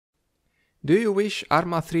Do you wish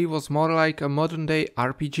Arma 3 was more like a modern day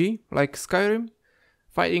RPG, like Skyrim?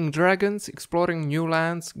 Fighting dragons, exploring new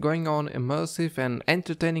lands, going on immersive and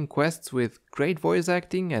entertaining quests with great voice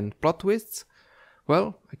acting and plot twists?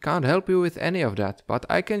 Well, I can't help you with any of that, but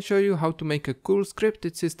I can show you how to make a cool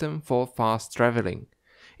scripted system for fast traveling.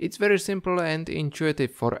 It's very simple and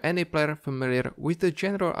intuitive for any player familiar with the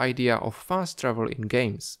general idea of fast travel in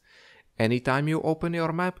games. Anytime you open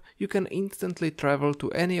your map, you can instantly travel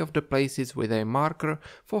to any of the places with a marker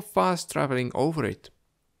for fast traveling over it.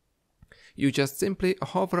 You just simply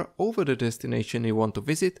hover over the destination you want to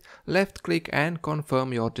visit, left click and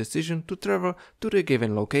confirm your decision to travel to the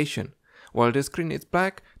given location. While the screen is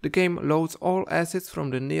black, the game loads all assets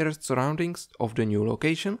from the nearest surroundings of the new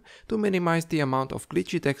location to minimize the amount of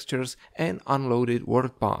glitchy textures and unloaded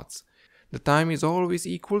world paths. The time is always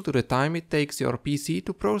equal to the time it takes your PC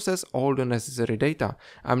to process all the necessary data.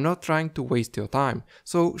 I'm not trying to waste your time,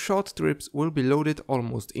 so short trips will be loaded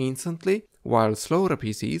almost instantly, while slower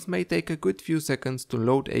PCs may take a good few seconds to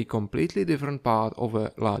load a completely different part of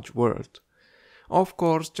a large world. Of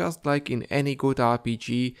course, just like in any good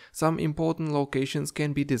RPG, some important locations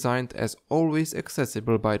can be designed as always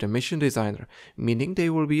accessible by the mission designer, meaning they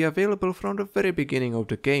will be available from the very beginning of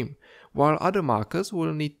the game, while other markers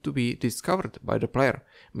will need to be discovered by the player,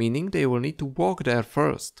 meaning they will need to walk there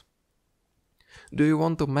first. Do you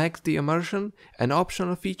want to max the immersion? An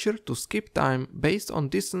optional feature to skip time based on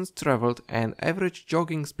distance traveled and average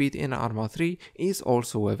jogging speed in Arma 3 is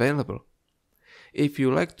also available. If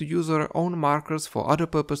you like to use your own markers for other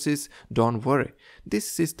purposes, don't worry.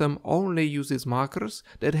 This system only uses markers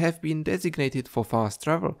that have been designated for fast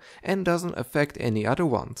travel and doesn't affect any other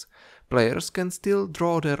ones. Players can still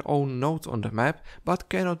draw their own notes on the map, but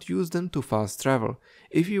cannot use them to fast travel.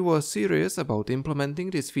 If you were serious about implementing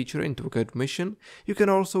this feature into a good mission, you can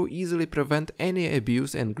also easily prevent any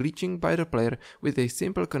abuse and glitching by the player with a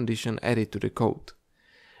simple condition added to the code.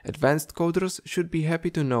 Advanced coders should be happy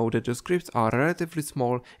to know that the scripts are relatively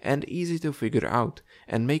small and easy to figure out,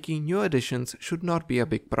 and making new additions should not be a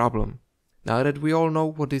big problem. Now that we all know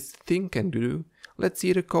what this thing can do, let's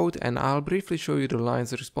see the code and I'll briefly show you the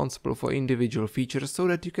lines responsible for individual features so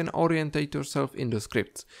that you can orientate yourself in the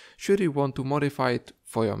scripts, should you want to modify it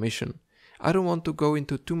for your mission. I don't want to go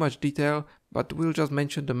into too much detail, but we'll just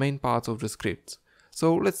mention the main parts of the scripts.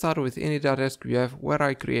 So let's start with init.sqf, where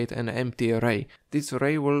I create an empty array. This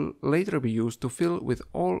array will later be used to fill with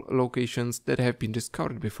all locations that have been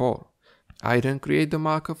discovered before. I then create the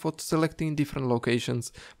marker for selecting different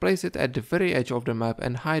locations, place it at the very edge of the map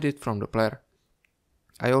and hide it from the player.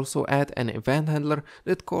 I also add an event handler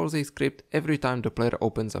that calls a script every time the player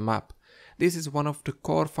opens a map. This is one of the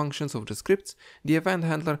core functions of the scripts. The event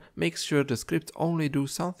handler makes sure the scripts only do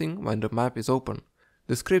something when the map is open.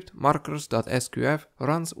 The script markers.sqf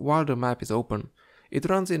runs while the map is open. It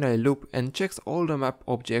runs in a loop and checks all the map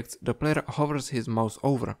objects the player hovers his mouse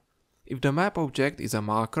over. If the map object is a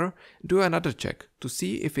marker, do another check to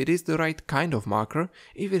see if it is the right kind of marker,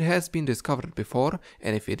 if it has been discovered before,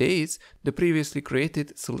 and if it is, the previously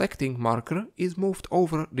created selecting marker is moved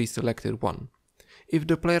over the selected one. If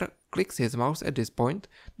the player clicks his mouse at this point,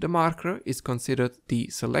 the marker is considered the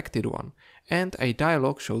selected one, and a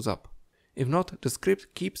dialog shows up. If not, the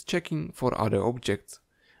script keeps checking for other objects.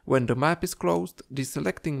 When the map is closed, the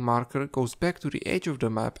selecting marker goes back to the edge of the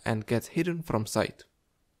map and gets hidden from sight.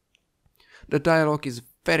 The dialog is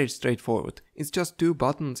very straightforward. It's just two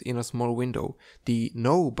buttons in a small window. The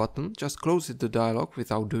No button just closes the dialog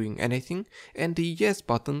without doing anything, and the Yes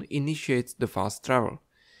button initiates the fast travel.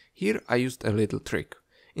 Here I used a little trick.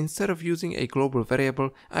 Instead of using a global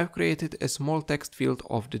variable, I've created a small text field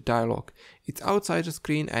of the dialog. It's outside the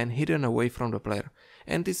screen and hidden away from the player,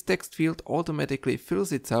 and this text field automatically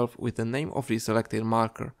fills itself with the name of the selected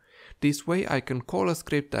marker. This way I can call a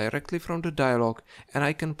script directly from the dialog, and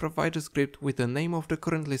I can provide the script with the name of the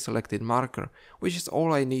currently selected marker, which is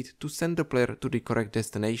all I need to send the player to the correct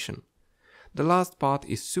destination. The last part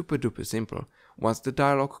is super duper simple. Once the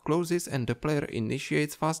dialog closes and the player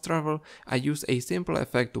initiates fast travel, I use a simple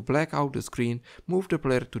effect to black out the screen, move the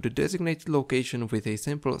player to the designated location with a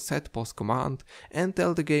simple setPos command, and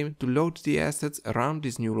tell the game to load the assets around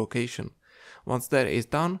this new location. Once that is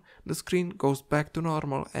done, the screen goes back to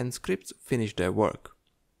normal and scripts finish their work.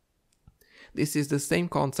 This is the same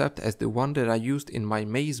concept as the one that I used in my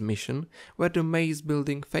maze mission, where the maze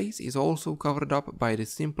building phase is also covered up by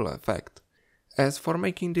this simple effect. As for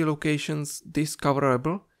making the locations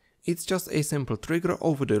discoverable, it's just a simple trigger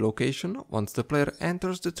over the location. Once the player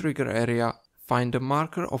enters the trigger area, find the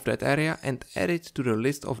marker of that area and add it to the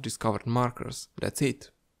list of discovered markers. That's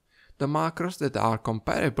it. The markers that are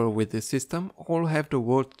compatible with this system all have the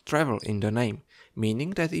word travel in the name, meaning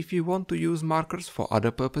that if you want to use markers for other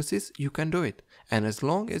purposes, you can do it, and as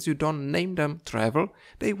long as you don't name them travel,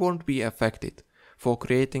 they won't be affected. For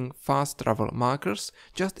creating fast travel markers,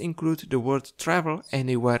 just include the word travel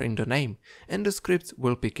anywhere in the name, and the script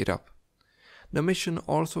will pick it up. The mission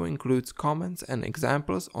also includes comments and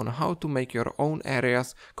examples on how to make your own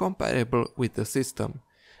areas compatible with the system.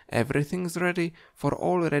 Everything's ready. For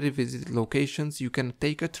already visited locations, you can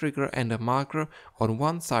take a trigger and a marker on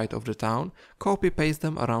one side of the town, copy-paste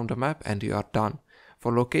them around the map, and you are done.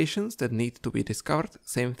 For locations that need to be discovered,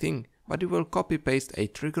 same thing, but you will copy-paste a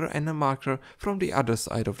trigger and a marker from the other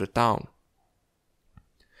side of the town.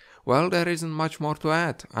 Well, there isn't much more to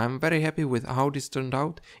add. I'm very happy with how this turned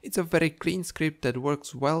out. It's a very clean script that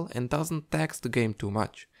works well and doesn't tax the game too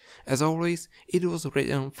much. As always, it was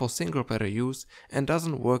written for single player use and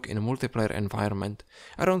doesn't work in a multiplayer environment.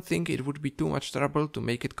 I don't think it would be too much trouble to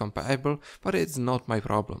make it compatible, but it's not my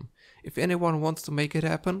problem. If anyone wants to make it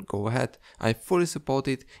happen, go ahead. I fully support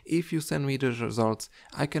it. If you send me the results,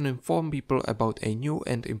 I can inform people about a new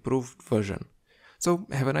and improved version. So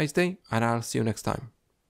have a nice day, and I'll see you next time.